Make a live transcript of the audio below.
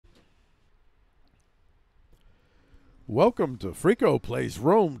Welcome to Freeqo Plays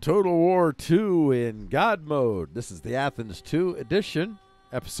Rome Total War 2 in God mode. This is the Athens 2 edition,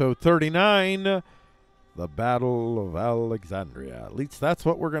 episode 39, the Battle of Alexandria. At least that's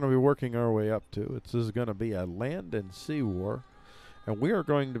what we're going to be working our way up to. This is going to be a land and sea war, and we are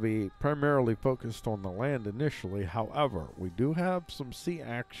going to be primarily focused on the land initially. However, we do have some sea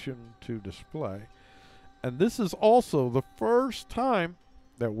action to display, and this is also the first time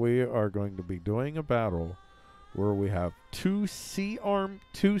that we are going to be doing a battle where we have two sea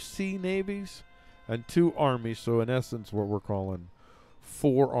navies and two armies. So in essence, what we're calling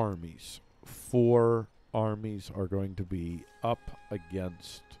four armies. Four armies are going to be up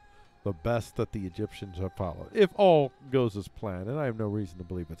against the best that the Egyptians have followed, if all goes as planned, and I have no reason to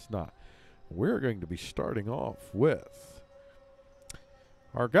believe it's not. We're going to be starting off with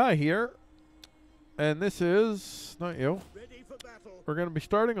our guy here, and this is not you. We're going to be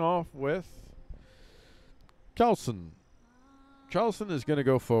starting off with Charleston. Charleston is going to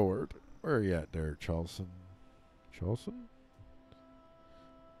go forward. Where are you at there, Charleston? Charleston?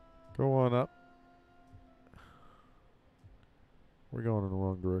 Go on up. We're going in the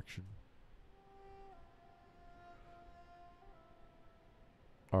wrong direction.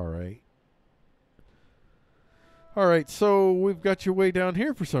 Alright. Alright, so we've got you way down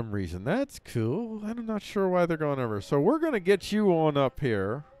here for some reason. That's cool. I'm not sure why they're going over. So we're going to get you on up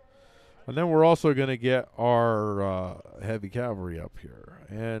here. And then we're also going to get our heavy cavalry up here.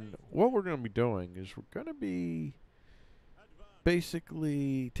 And what we're going to be doing is we're going to be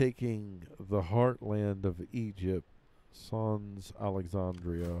basically taking the heartland of Egypt, sans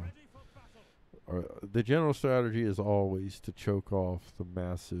Alexandria. The general strategy is always to choke off the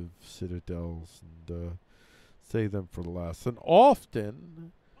massive citadels and save them for the last. And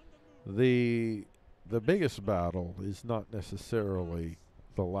often the biggest battle is not necessarily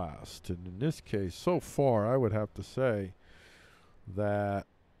the last. And in this case, so far, I would have to say that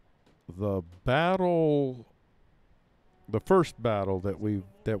the first battle that we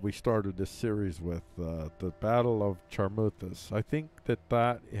started this series with, the Battle of Chremonides, I think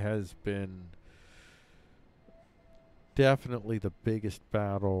that has been definitely the biggest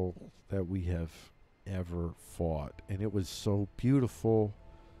battle that we have ever fought, and it was so beautiful,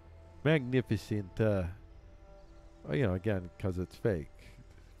 magnificent. You know, again, because it's fake.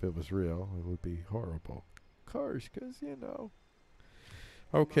 If it was real, it would be horrible. Of course, because, you know.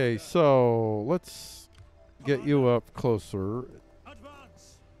 Okay, so let's get you up closer.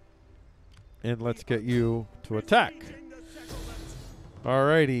 And let's get you to attack.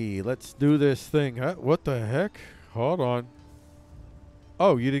 Alrighty, let's do this thing. What the heck? Hold on.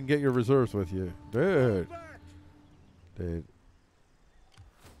 Oh, you didn't get your reserves with you. Dude.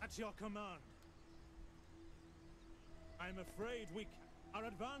 At your command. I'm afraid our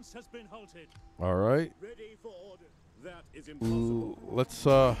advance has been halted. All right. Ready for order. That is impossible. Let's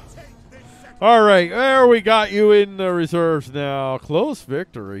all right, there we got you in the reserves now. Close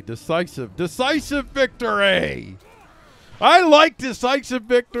victory, decisive victory. I like decisive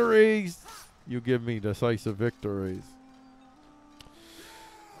victories. You give me decisive victories.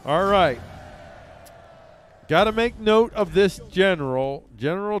 All right. Got to make note of this General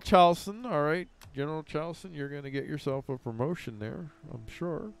Charleston. All right. General Charleston, you're going to get yourself a promotion there, I'm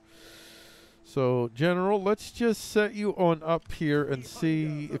sure. So, General, let's just set you on up here and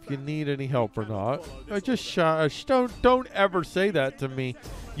see if you need any help or not. Don't ever say that to me.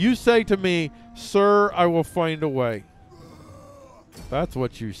 You say to me, "Sir, I will find a way." That's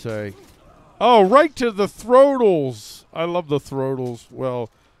what you say. Oh, right to the throttles. I love the throttles. Well,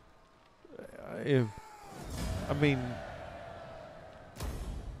 I mean,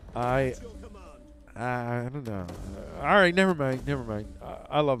 I don't know. All right, never mind.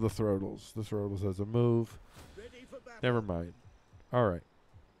 I love the throttles. The throttles as a move. Never mind. All right.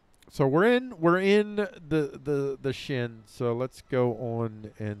 So we're in the shin. So let's go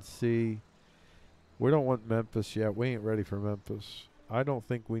on and see. We don't want Memphis yet. We ain't ready for Memphis. I don't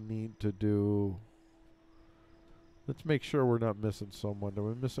think we need to do. Let's make sure we're not missing someone. Do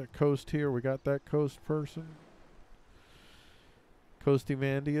we miss a coast here? We got that coast person.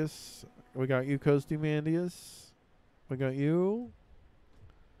 Coastymandius. We got you, Coastymandius. We got you.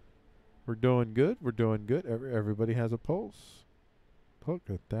 We're doing good. We're doing good. Everybody has a pulse. Look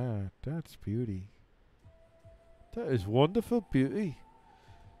at that. That's beauty. That is wonderful beauty.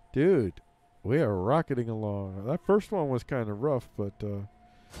 Dude, we are rocketing along. That first one was kind of rough, but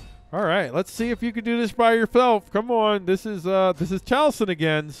all right. Let's see if you can do this by yourself. Come on. This is Charleston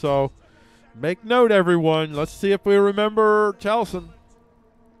again, so make note, everyone. Let's see if we remember Charleston.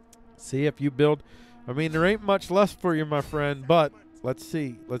 See if you build. I mean, there ain't much left for you, my friend, but let's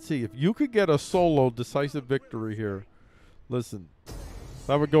see. Let's see. If you could get a solo decisive victory here, Listen,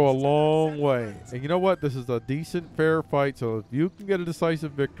 that would go a long way. And you know what? This is a decent, fair fight. So if you can get a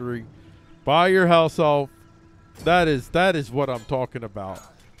decisive victory, buy your house off. That is what I'm talking about.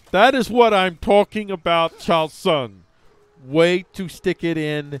 That is what I'm talking about, Charles' son. Way to stick it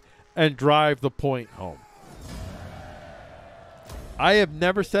in and drive the point home. I have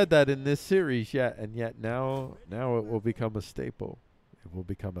never said that in this series yet, and yet now it will become a staple. It will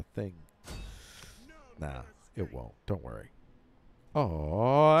become a thing. Nah, it won't. Don't worry.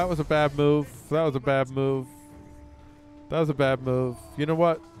 Oh, that was a bad move. That was a bad move. That was a bad move. You know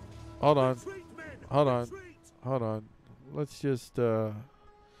what? Hold on. Hold on. Hold on. Let's just I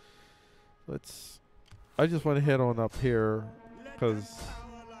just want to hit on up here because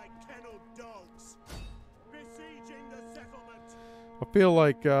I feel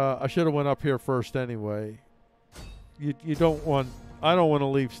like I should have went up here first anyway. You don't want, I don't want to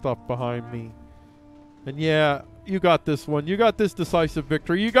leave stuff behind me. And yeah, you got this one. You got this decisive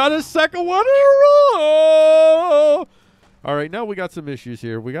victory. You got a second one in a row. All right, now we got some issues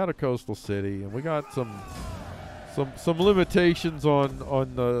here. We got a coastal city, and we got some limitations on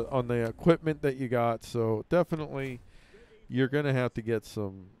the equipment that you got. So definitely, you're gonna have to get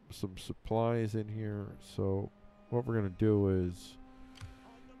some supplies in here. So what we're gonna do is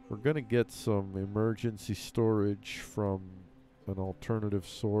we're gonna get some emergency storage from an alternative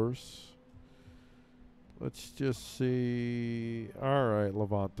source. Let's just see. All right,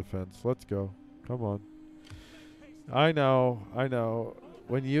 Levant defense. Let's go. Come on. I know.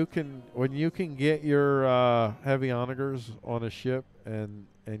 When you can get your heavy onagers on a ship and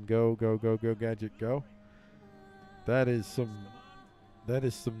go gadget go. That is some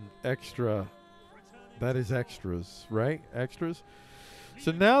extra. That is extras, right? Extras.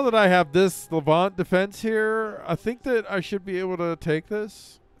 So now that I have this Levant defense here, I think that I should be able to take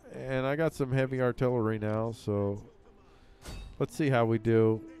this. And I got some heavy artillery now, so let's see how we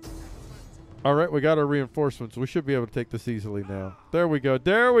do. All right, we got our reinforcements. We should be able to take this easily now. There we go.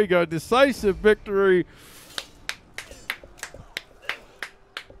 There we go. Decisive victory.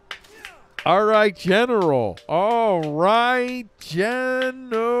 All right, General. All right,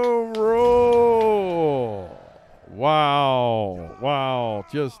 General. Wow. Wow.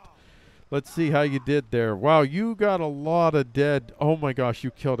 Just let's see how you did there. Wow, you got a lot of dead. Oh, my gosh,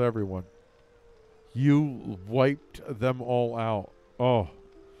 you killed everyone. You wiped them all out. Oh.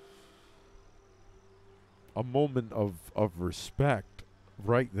 A moment of respect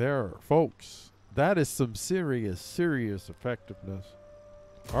right there, folks. That is some serious effectiveness.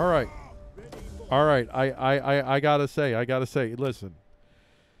 All right. All right. I got to say, listen.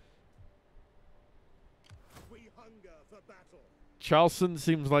 Charleston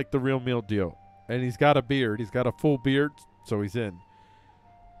seems like the real meal deal. And he's got a beard. He's got a full beard, so he's in.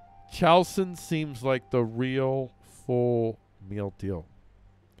 Charleston seems like the real full meal deal.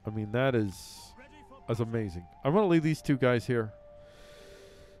 I mean, that's amazing. I'm going to leave these two guys here.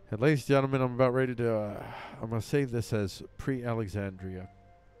 And ladies and gentlemen, I'm about ready to, I'm going to save this as pre-Alexandria.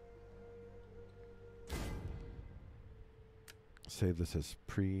 Save this as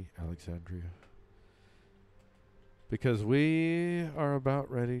pre-Alexandria. Because we are about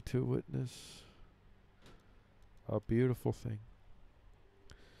ready to witness a beautiful thing.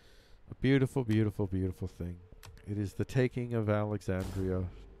 A beautiful, beautiful, beautiful thing. It is the taking of Alexandria.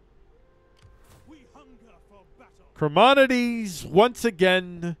 Chremonides, once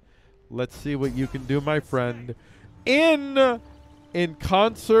again. Let's see what you can do, my friend. In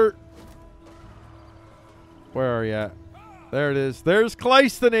concert. Where are you at? There it is. There's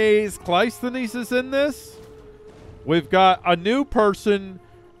Kleisthenes. Kleisthenes is in this. We've got a new person,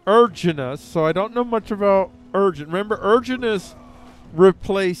 Urginus. So I don't know much about Urgent. Remember, Urginus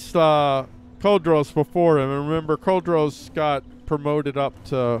replaced Kodros before him. And remember, Kodros got promoted up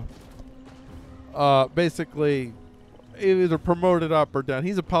to basically either promoted up or down.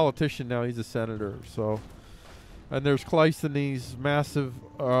 He's a politician now. He's a senator. So, and there's Kleisthenes' massive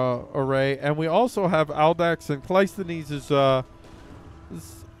array. And we also have Aldax, and Kleisthenes is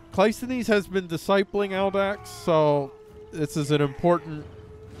Kleisthenes has been discipling Aldax, so this is an important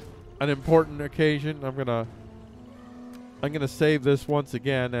occasion. I'm gonna save this once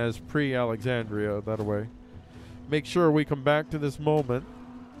again as pre-Alexandria. That way, make sure we come back to this moment.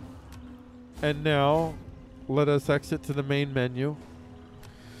 And now, let us exit to the main menu.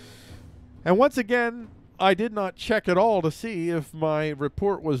 And once again, I did not check at all to see if my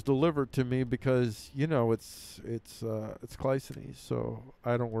report was delivered to me because, you know, it's Kleisthenes, so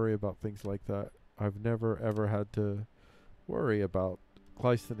I don't worry about things like that. I've never ever had to worry about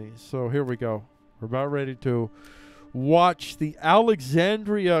Kleisthenes. So here we go. We're about ready to watch the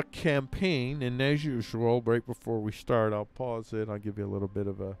Alexandria campaign. And as usual, right before we start, I'll pause it. I'll give you a little bit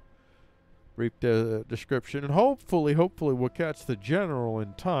of a brief description. And hopefully we'll catch the general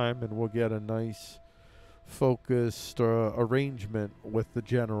in time and we'll get a nice focused arrangement with the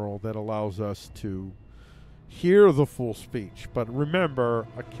general that allows us to hear the full speech. But remember,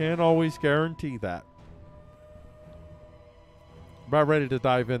 I can't always guarantee that. About ready to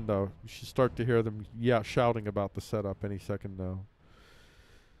dive in, though. You should start to hear them shouting about the setup any second now.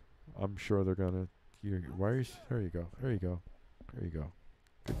 I'm sure they're gonna. There you go. There you go. There you go.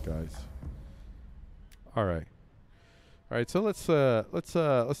 Good guys. All right. All right. So let's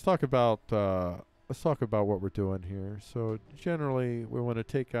talk about what we're doing here. So generally, we want to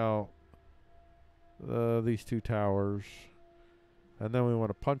take out these two towers, and then we want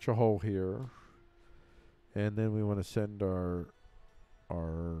to punch a hole here, and then we want to send our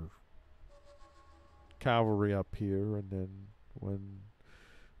cavalry up here, and then when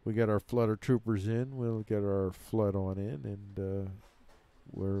we get our flood of troopers in, we'll get our flood on in, and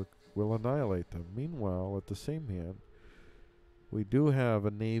we'll annihilate them. Meanwhile, at the same hand, we do have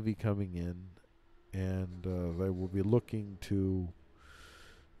a navy coming in, and they will be looking to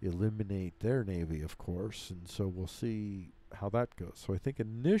eliminate their navy, of course, and so we'll see how that goes. So I think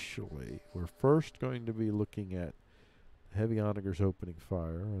initially we're first going to be looking at heavy onagers opening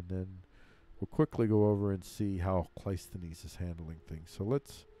fire, and then we'll quickly go over and see how Kleisthenes is handling things. So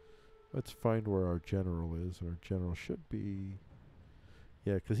let's find where our general is. Our general should be,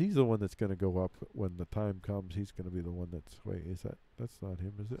 yeah, because he's the one that's going to go up when the time comes. He's going to be the one that's, wait, that's not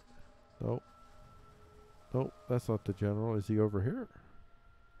him, is it? Nope. Nope, that's not the general. Is he over here?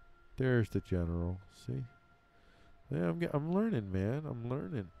 There's the general. See? Yeah, I'm learning, man. I'm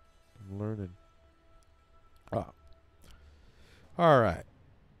learning. Ah. All right.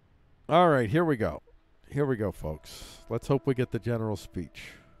 All right, here we go. Here we go, folks. Let's hope we get the general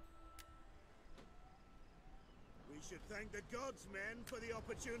speech. We should thank the gods, men, for the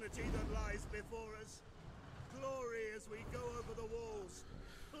opportunity that lies before us. Glory as we go over the walls,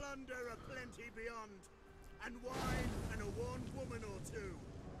 plunder aplenty beyond, and wine and a worn woman or two.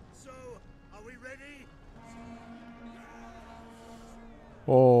 So, are we ready?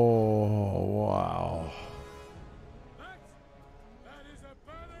 Oh, wow. That is a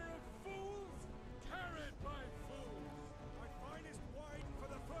banner of fools carried by fools. Our finest wine for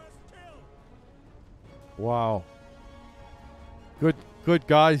the first kill. Wow. Good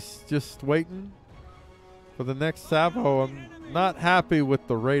guys, just waiting for the next salvo. I'm not happy with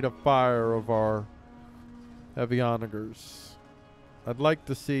the rate of fire of our heavy onagers. I'd like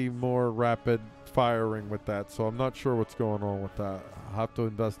to see more rapid firing with that, so I'm not sure what's going on with that. I'll have to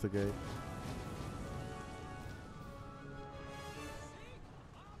investigate.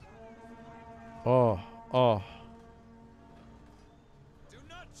 Oh. Do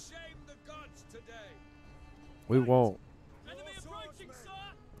not shame the gods today. We won't. Enemy approaching, sir.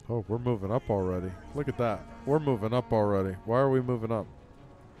 Oh, we're moving up already. Look at that. We're moving up already. Why are we moving up?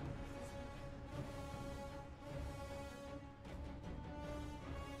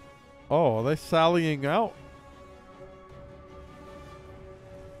 Oh, are they sallying out?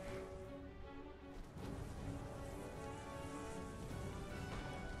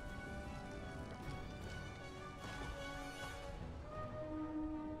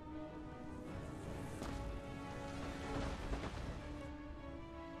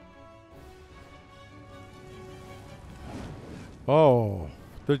 Oh,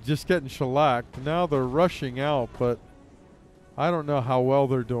 they're just getting shellacked. Now they're rushing out, but I don't know how well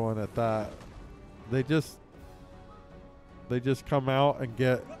they're doing at that. They just come out and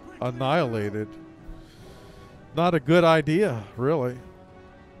get annihilated. Not a good idea, really.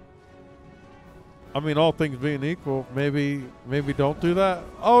 I mean, all things being equal, maybe don't do that.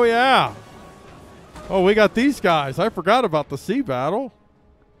 Oh yeah. Oh, we got these guys. I forgot about the sea battle.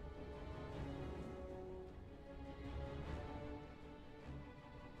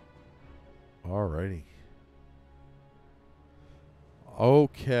 Alrighty.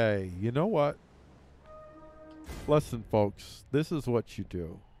 Okay, you know what? Listen, folks, this is what you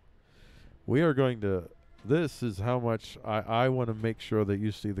do. We are going to, this is how much I want to make sure that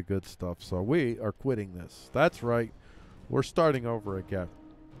you see the good stuff. So we are quitting this. That's right. We're starting over again.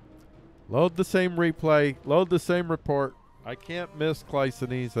 Load the same replay. Load the same report. I can't miss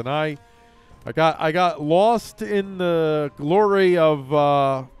Kleisthenes, and I got lost in the glory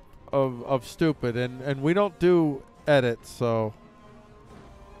of stupid, and we don't do edits, so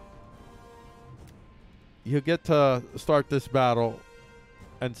you get to start this battle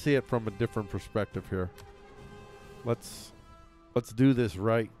and see it from a different perspective here. Let's do this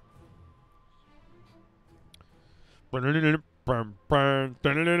right. So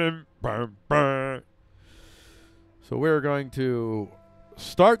we're going to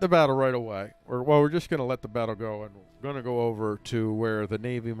start the battle right away. We're just going to let the battle go, and we're going to go over to where the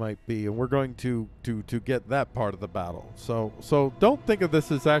Navy might be, and we're going to get that part of the battle. So don't think of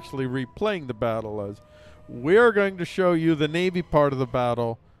this as actually replaying the battle, as we're going to show you the Navy part of the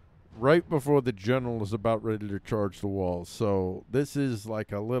battle right before the general is about ready to charge the walls. So this is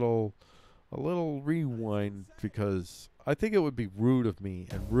like a little rewind, because I think it would be rude of me,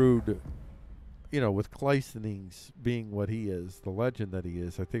 and rude, you know, with Kleisthenes being what he is, the legend that he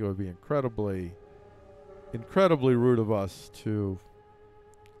is, I think it would be incredibly rude of us to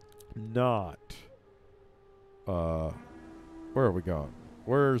not, where are we going?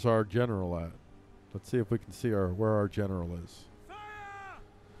 Where's our general at? Let's see if we can see where our general is.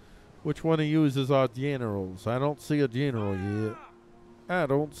 Which one of you is our generals? I don't see a general yet. I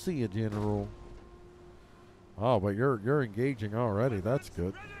don't see a general. Oh, but you're engaging already. That's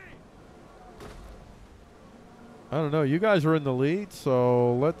good. I don't know. You guys are in the lead,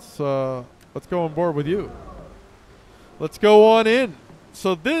 so let's go on board with you. Let's go on in.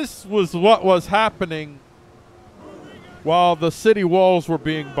 So this was what was happening while the city walls were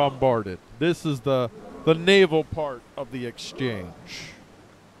being bombarded. This is the naval part of the exchange.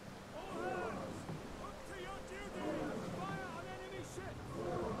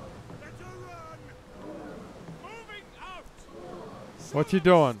 What you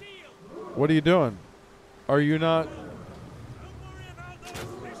doing? What are you doing? Are you not?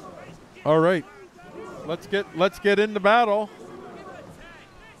 All right. Let's get into battle.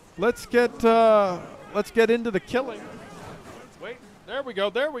 Let's get into the killing. Wait. There we go.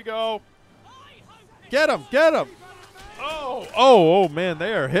 There we go. Get him. Get him. Oh man,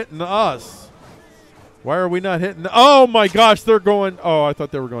 they are hitting us. Why are we not hitting? Oh my gosh, they're going. Oh, I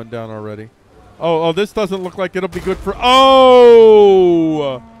thought they were going down already. Oh, this doesn't look like it'll be good for.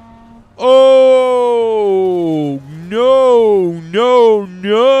 Oh, no.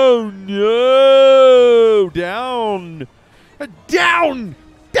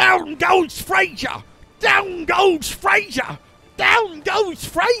 Down goes Fraser. Down goes Fraser. Down goes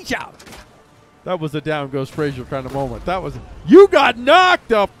Fraser. That was a down goes Fraser kind of moment. That was, you got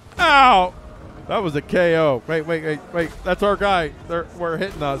knocked up out. That was a KO. Wait. That's our guy. We're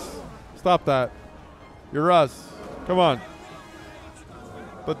hitting us. Stop that. You're us. Come on.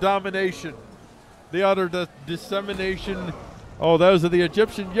 The domination. The utter dissemination. Oh, those are the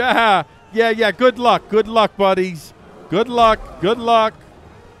Egyptians. Yeah. Good luck. Good luck, buddies. Good luck. Good luck.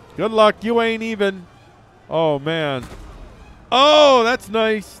 Good luck. You ain't even. Oh, man. Oh, that's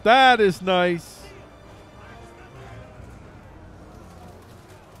nice. That is nice.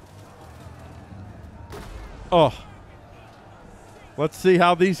 Oh. Let's see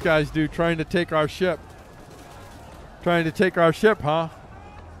how these guys do trying to take our ship. Trying to take our ship, huh?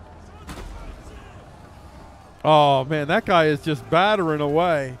 Oh, man, that guy is just battering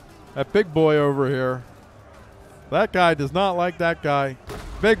away. That big boy over here. That guy does not like that guy.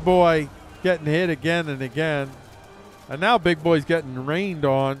 Big boy getting hit again and again. And now big boy's getting rained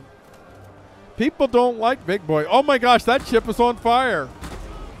on. People don't like big boy. Oh, my gosh, that ship is on fire.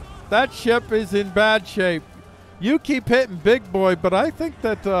 That ship is in bad shape. You keep hitting big boy, but I think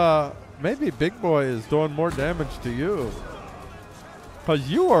that maybe big boy is doing more damage to you, because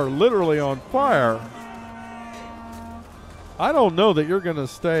you are literally on fire. I don't know that you're going to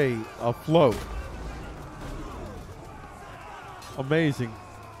stay afloat. Amazing.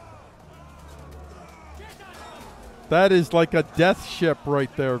 That is like a death ship right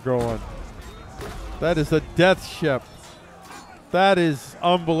there going. That is a death ship. That is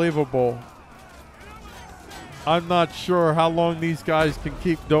unbelievable. I'm not sure how long these guys can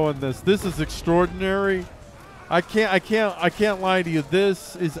keep doing this. This is extraordinary. I can't lie to you.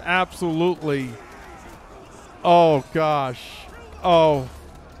 This is absolutely. Oh gosh. Oh.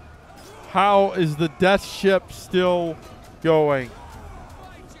 How is the death ship still going?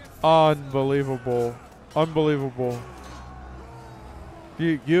 Unbelievable. Unbelievable.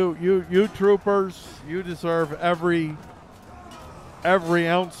 You troopers, you deserve every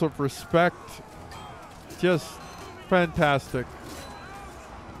ounce of respect. Just fantastic.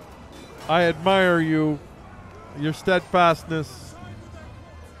 I admire you, your steadfastness.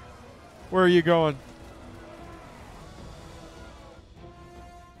 Where are you going?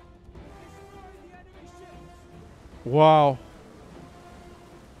 Wow.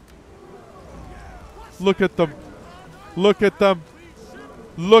 Look at them. Look at them.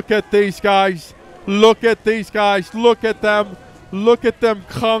 Look at these guys. Look at these guys. Look at them. Look at them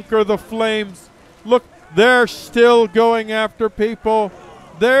conquer the flames. Look, they're still going after people.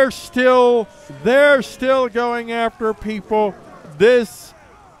 They're still going after people. This,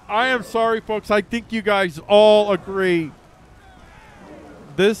 I am sorry, folks. I think you guys all agree.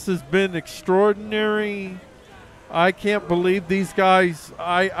 This has been extraordinary. I can't believe these guys.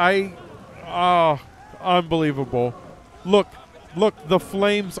 Unbelievable. Look, the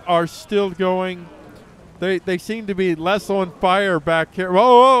flames are still going. They seem to be less on fire back here.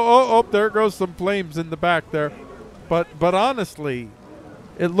 Oh, there goes some flames in the back there. But honestly,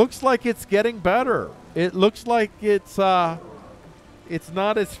 it looks like it's getting better. It looks like it's not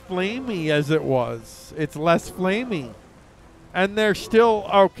as flamey as it was. It's less flamey. And they're still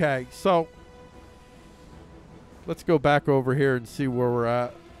okay. So let's go back over here and see where we're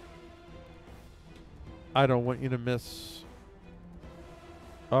at. I don't want you to miss.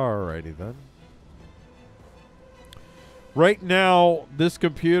 Alrighty then. Right now, this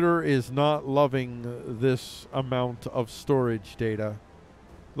computer is not loving this amount of storage data.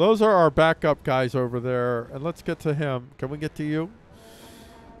 Those are our backup guys over there. And let's get to him. Can we get to you?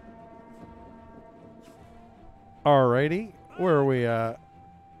 Alrighty. Where are we at?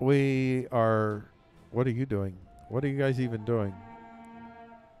 We are... What are you doing? What are you guys even doing?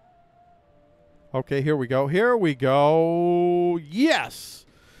 Okay, here we go. Here we go. Yes!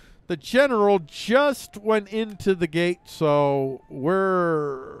 The general just went into the gate, so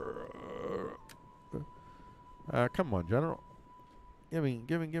we're... come on, general. Give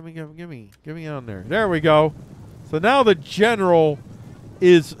me on there. There we go. So now the general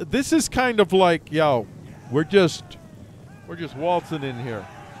is... This is kind of like, yo, we're just waltzing in here.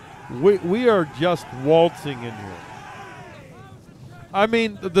 We are just waltzing in here. I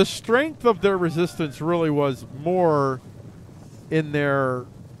mean, the strength of their resistance really was more in their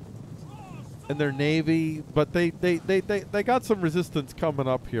navy, but they got some resistance coming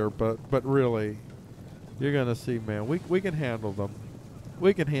up here. But really, you're gonna see, man. We can handle them.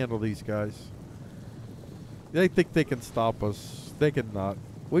 We can handle these guys. They think they can stop us. They cannot.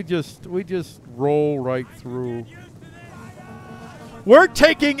 We just roll right through. We're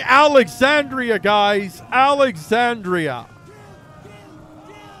taking Alexandria, guys. Alexandria.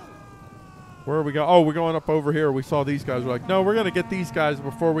 Where are we going? Oh, we're going up over here. We saw these guys. We're like, no, we're going to get these guys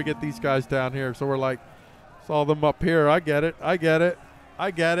before we get these guys down here. So we're like, saw them up here. I get it. I get it.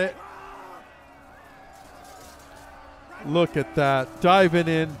 I get it. Look at that. Diving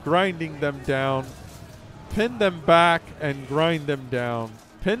in, grinding them down. Pin them back and grind them down.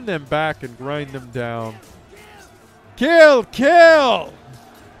 Pin them back and grind them down. Kill! Kill!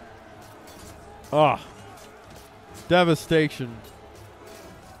 Ah. Devastation.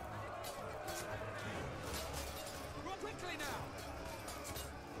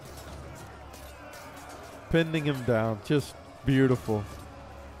 Pinning him down. Just beautiful.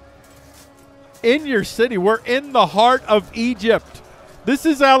 In your city. We're in the heart of Egypt. This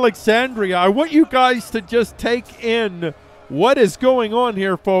is Alexandria. I want you guys to just take in what is going on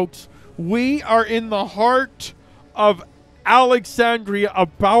here, folks. We are in the heart of Alexandria,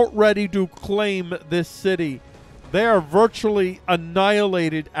 about ready to claim this city. They are virtually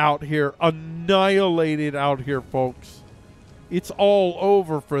annihilated out here. Annihilated out here, folks. It's all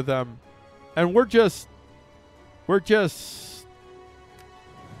over for them. And we're just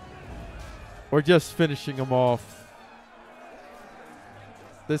finishing them off.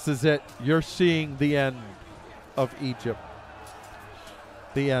 This is it. You're seeing the end of Egypt.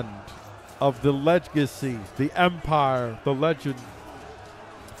 The end of the legacy, the empire, the legend.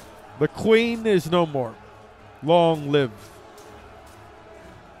 The queen is no more. Long live.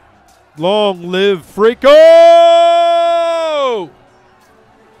 Long live Freeqo!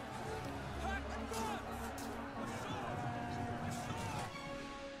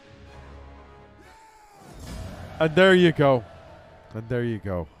 And there you go. And there you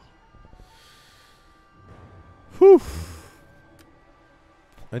go. Whew.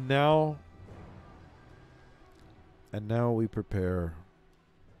 And now we prepare.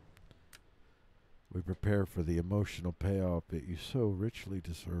 We prepare for the emotional payoff that you so richly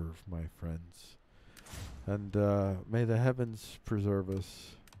deserve, my friends. And may the heavens preserve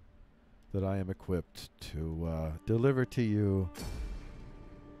us that I am equipped to deliver to you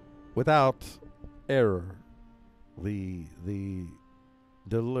without error the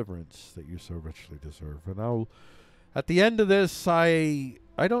deliverance that you so richly deserve. And I'll, at the end of this, I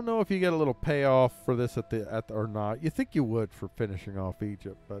don't know if you get a little payoff for this or not. You think you would for finishing off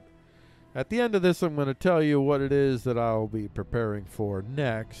Egypt, but at the end of this, I'm going to tell you what it is that I'll be preparing for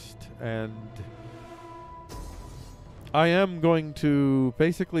next. And I am going to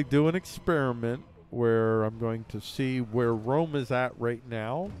basically do an experiment where I'm going to see where Rome is at right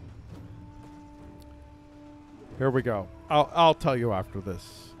now. Here we go. I'll tell you after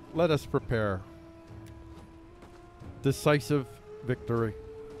this. Let us prepare. Decisive victory.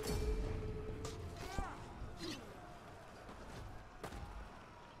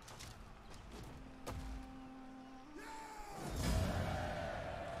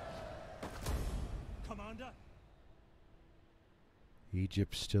 Commander?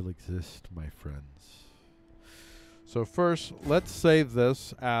 Egypt still exists, my friends. So first, let's save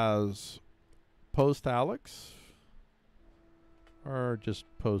this as post Alex. Or just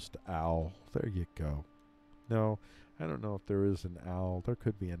post Al. There you go. No, I don't know if there is an Al. There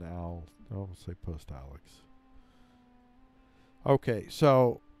could be an Al. I'll say post Alex. Okay,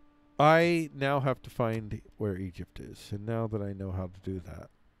 so I now have to find where Egypt is. And now that I know how to do that,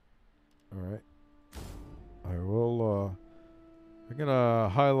 alright, I will, I'm going to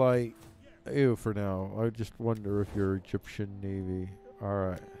highlight you for now. I just wonder if you're Egyptian Navy.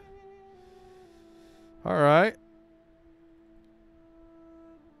 Alright. Alright.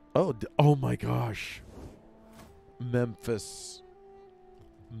 Oh, oh my gosh. Memphis.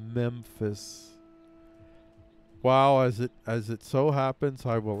 Wow, as it so happens,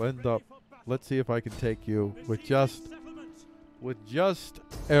 I will end up, let's see if I can take you with just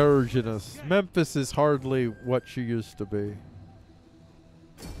Erogenus. Memphis is hardly what she used to be.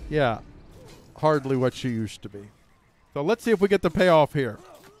 Yeah, hardly what she used to be. So let's see if we get the payoff here,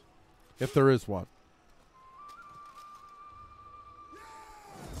 if there is one.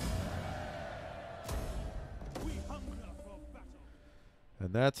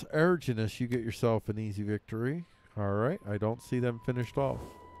 And that's Erogenus. You get yourself an easy victory. Alright, I don't see them finished off.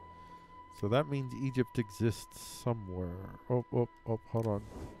 So that means Egypt exists somewhere. Oh, hold on.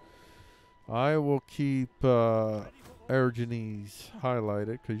 I will keep Erogenus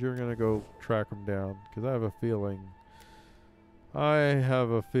highlighted because you're going to go track them down. Because I have a feeling.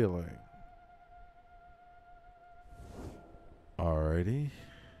 Alrighty.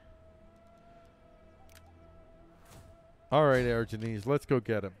 Alright, Erogenus, let's go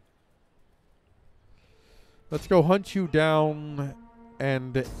get him. Let's go hunt you down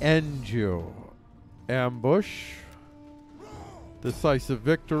and end you. Ambush. Decisive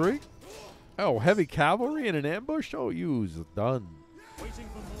victory. Oh, heavy cavalry in an ambush? Oh, you's done.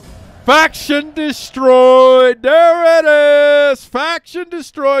 Faction destroyed! There it is! Faction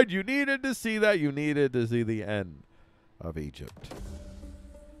destroyed! You needed to see that. You needed to see the end of Egypt.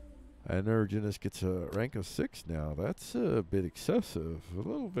 And Erogenus gets a rank of 6 now. That's a bit excessive. A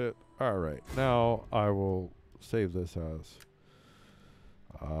little bit. Alright. Now I will save this as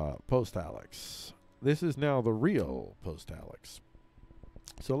post Alex. This is now the real post Alex.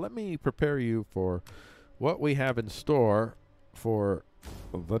 So let me prepare you for what we have in store for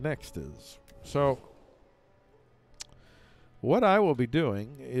the next is. So what I will be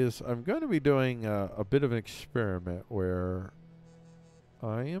doing is I'm going to be doing a bit of an experiment where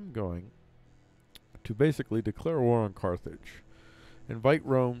I am going to basically declare war on Carthage, invite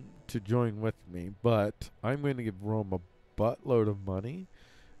Rome to join with me, but I'm going to give Rome a buttload of money,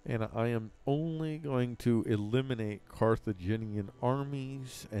 and I am only going to eliminate Carthaginian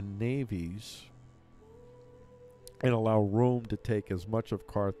armies and navies and allow Rome to take as much of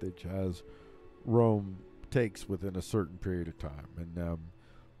Carthage as Rome takes within a certain period of time. And I'm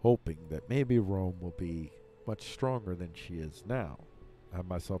hoping that maybe Rome will be much stronger than she is now. Have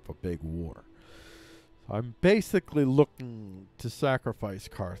myself a big war. I'm basically looking to sacrifice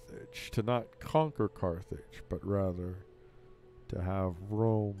Carthage, to not conquer Carthage, but rather to have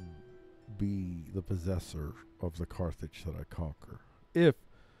Rome be the possessor of the Carthage that I conquer, if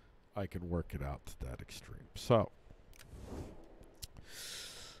I can work it out to that extreme. So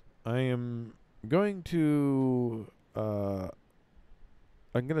I am going to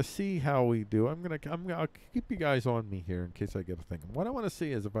I'm going to see how we do. I'll keep you guys on me here in case I get a thing. What I want to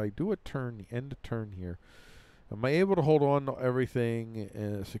see is if I do a turn, end a turn here, am I able to hold on to everything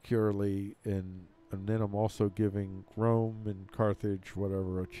securely? And then I'm also giving Rome and Carthage,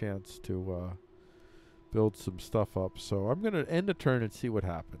 whatever, a chance to build some stuff up. So I'm going to end a turn and see what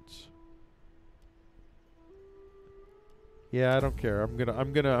happens. Yeah, I don't care. I'm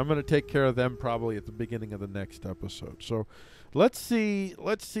gonna take care of them probably at the beginning of the next episode. So let's see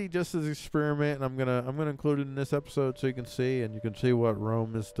just as an experiment, and I'm gonna include it in this episode so you can see, and you can see what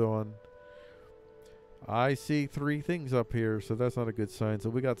Rome is doing. I see 3 things up here, so that's not a good sign. So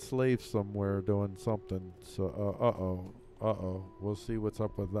we got slaves somewhere doing something. So we'll see what's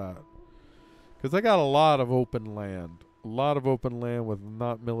up with that. Because I got a lot of open land, with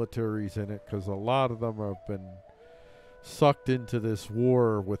not militaries in it, because a lot of them have been sucked into this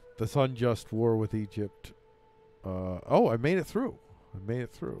war, with this unjust war with Egypt. Oh, I made it through.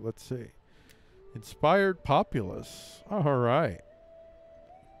 Let's see. Inspired populace. All right.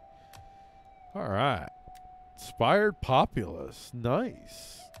 All right. Inspired populace.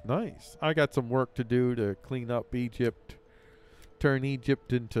 Nice. Nice. I got some work to do to clean up Egypt. Turn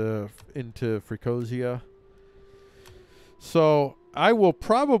Egypt into Freecosia. So I will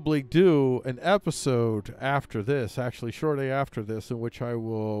probably do an episode after this, actually shortly after this, in which I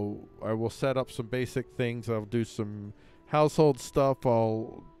will set up some basic things. I'll do some household stuff.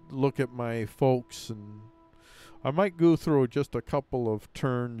 I'll look at my folks, and I might go through just a couple of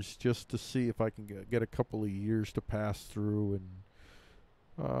turns just to see if I can get a couple of years to pass through.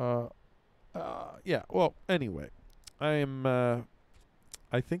 And yeah. Well, anyway,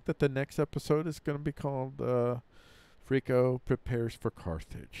 I think that the next episode is going to be called Freeqo Prepares for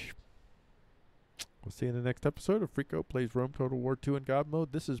Carthage. We'll see you in the next episode of Freeqo Plays Rome Total War 2 in God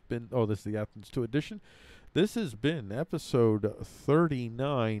Mode. This has been, this is the Athens 2 edition. This has been episode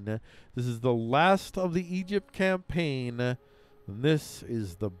 39. This is the last of the Egypt campaign. And this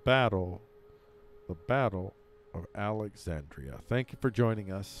is the battle of Alexandria. Thank you for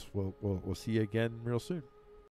joining us. We'll see you again real soon.